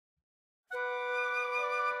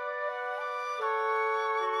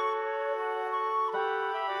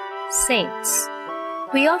Saints.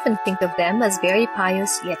 We often think of them as very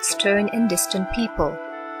pious yet stern and distant people.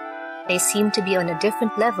 They seem to be on a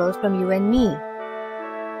different level from you and me.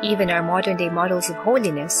 Even our modern-day models of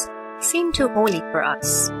holiness seem too holy for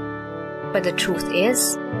us. But the truth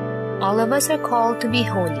is, all of us are called to be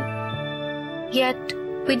holy. Yet,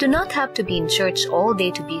 we do not have to be in church all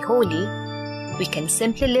day to be holy. We can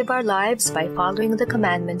simply live our lives by following the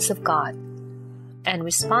commandments of God and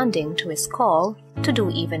responding to His call to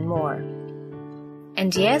do even more.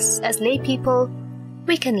 And yes, as lay people,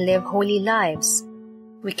 we can live holy lives.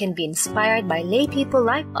 We can be inspired by lay people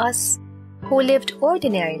like us who lived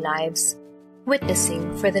ordinary lives,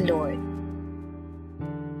 witnessing for the Lord.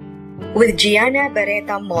 With Gianna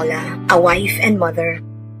Beretta Molla, a wife and mother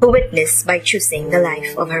who witnessed by choosing the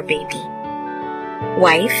life of her baby.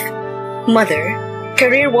 Wife, mother,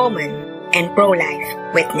 career woman, and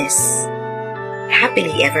pro-life witness.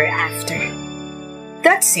 Happily ever after.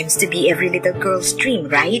 That seems to be every little girl's dream,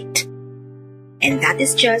 right? And that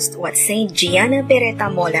is just what Saint Gianna Beretta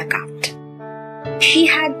Molla got. She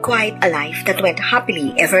had quite a life that went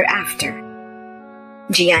happily ever after.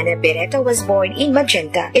 Gianna Beretta was born in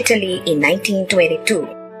Magenta, Italy in 1922.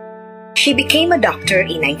 She became a doctor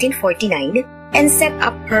in 1949 and set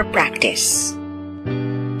up her practice.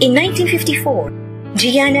 In 1954,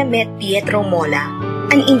 Gianna met Pietro Molla,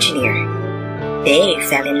 an engineer. They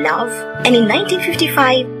fell in love, and in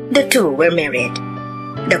 1955, the two were married.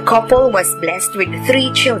 The couple was blessed with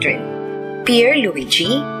 3 children, Pierluigi,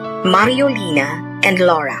 Mariolina, and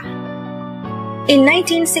Laura. In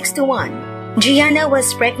 1961, Gianna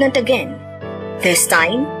was pregnant again, this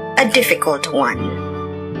time a difficult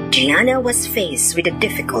one. Gianna was faced with a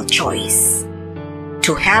difficult choice: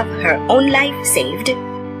 to have her own life saved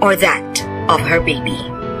or that of her baby.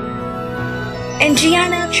 And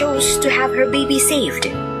Gianna chose to have her baby saved,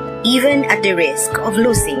 even at the risk of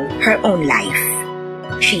losing her own life.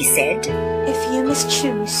 She said, "If you must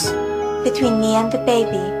choose between me and the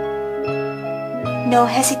baby, no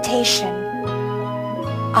hesitation.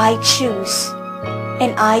 I choose,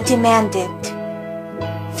 and I demand it.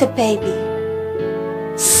 The baby.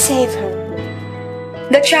 Save her."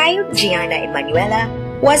 The child, Gianna Emanuela,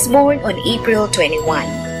 was born on April 21,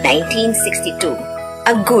 1962,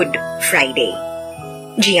 a Good Friday.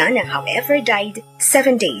 Gianna, however, died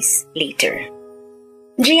 7 days later.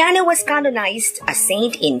 Gianna was canonized a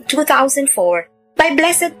saint in 2004 by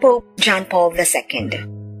Blessed Pope John Paul II.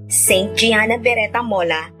 Saint Gianna Beretta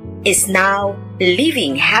Molla is now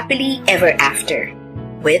living happily ever after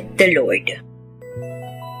with the Lord.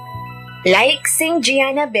 Like Saint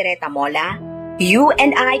Gianna Beretta Molla, you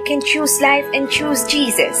and I can choose life and choose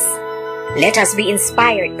Jesus. Let us be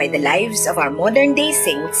inspired by the lives of our modern-day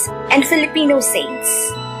saints and Filipino saints.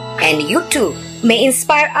 And you too may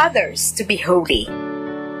inspire others to be holy.